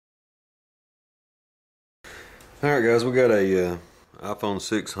Alright guys, we got a iPhone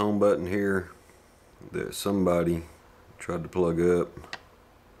 6 home button here that somebody tried to plug up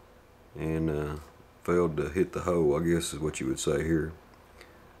and failed to hit the hole, I guess is what you would say here.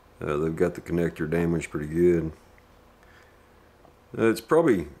 They've got the connector damaged pretty good. It'd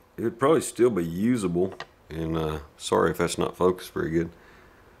probably still be usable, and sorry if that's not focused very good,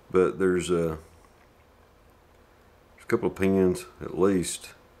 but there's a couple of pins, at least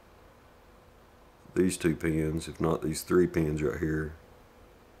these two pins, if not these three pins right here,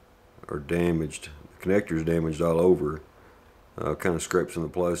 are damaged. The connector's damaged all over. Kind of scraped some of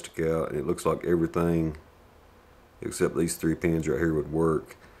the plastic out, and it looks like everything except these three pins right here would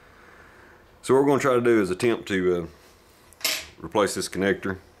work. So what we're going to try to do is attempt to replace this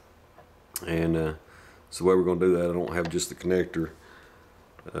connector, and so the way we're going to do that, I don't have just the connector.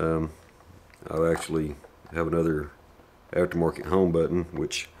 I actually have another aftermarket home button,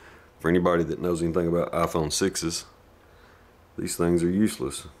 which for anybody that knows anything about iPhone 6s, these things are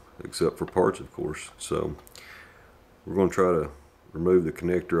useless except for parts, of course. So we're going to try to remove the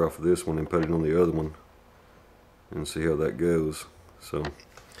connector off of this one and put it on the other one and see how that goes. So let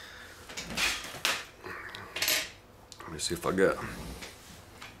me see if I got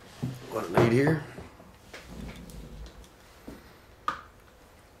what I need here.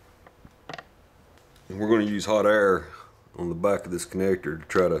 And we're going to use hot air on the back of this connector to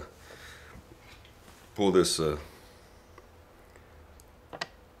try to pull this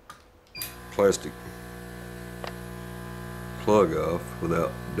plastic plug off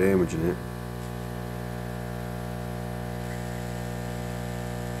without damaging it.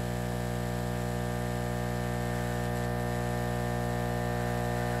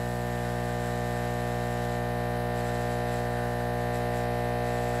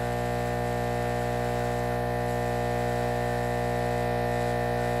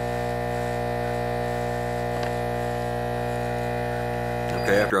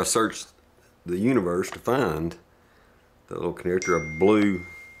 Okay, after I searched the universe to find that little connector, I blew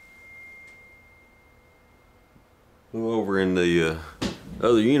over in the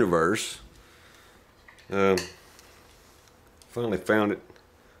other universe. Finally found it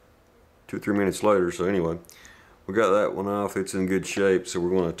 2 or 3 minutes later. So anyway, we got that one off. It's in good shape, so we're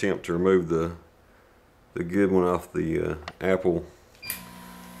going to attempt to remove the good one off the Apple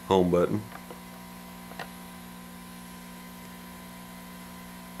home button.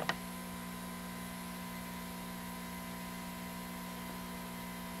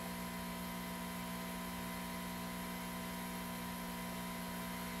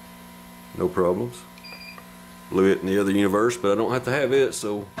 No problems. Blew it in the other universe, but I don't have to have it,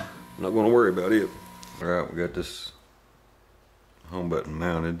 so I'm not going to worry about it. Alright, we got this home button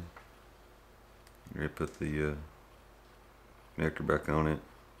mounted. Ready to put the connector back on it.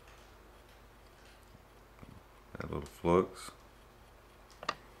 Add a little flux.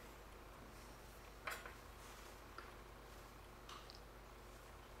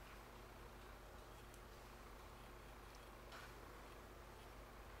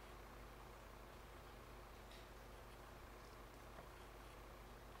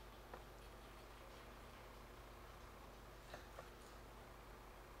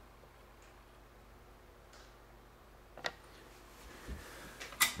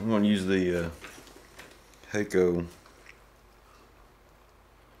 I'm going to use the Heiko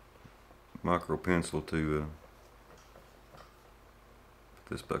micro pencil to put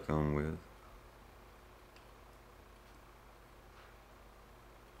this back on with.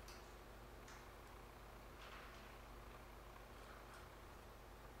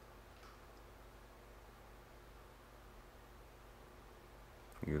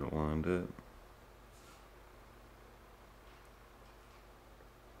 Get it lined up.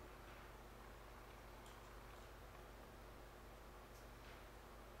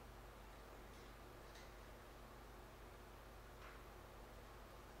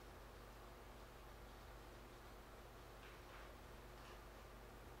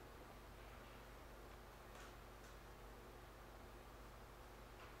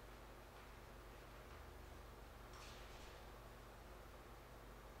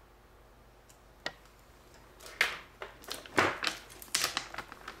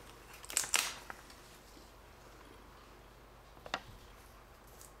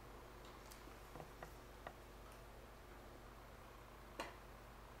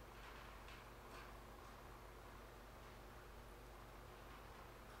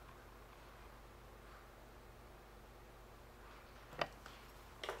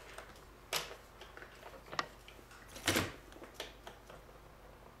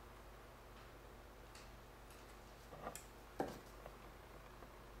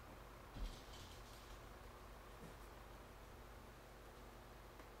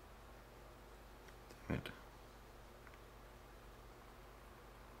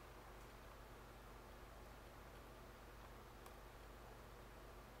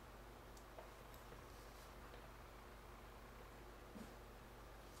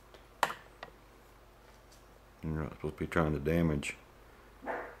 You're not supposed to be trying to damage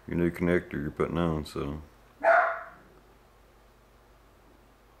your new connector you're putting on, so.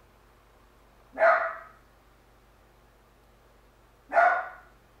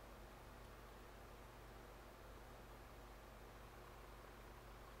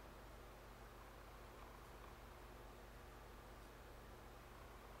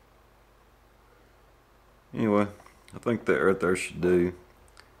 Anyway, I think that right there should do.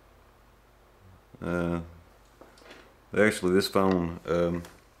 Actually, this phone,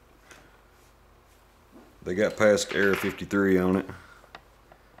 they got past error 53 on it.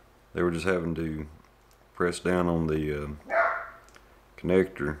 They were just having to press down on the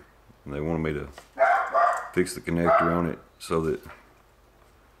connector, and they wanted me to fix the connector on it so that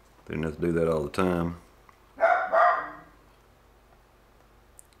they didn't have to do that all the time.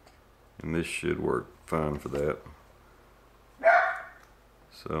 And this should work fine for that.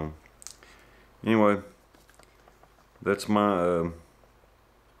 So anyway, that's my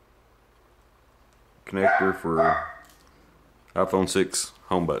connector for iPhone 6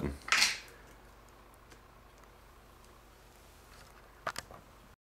 home button.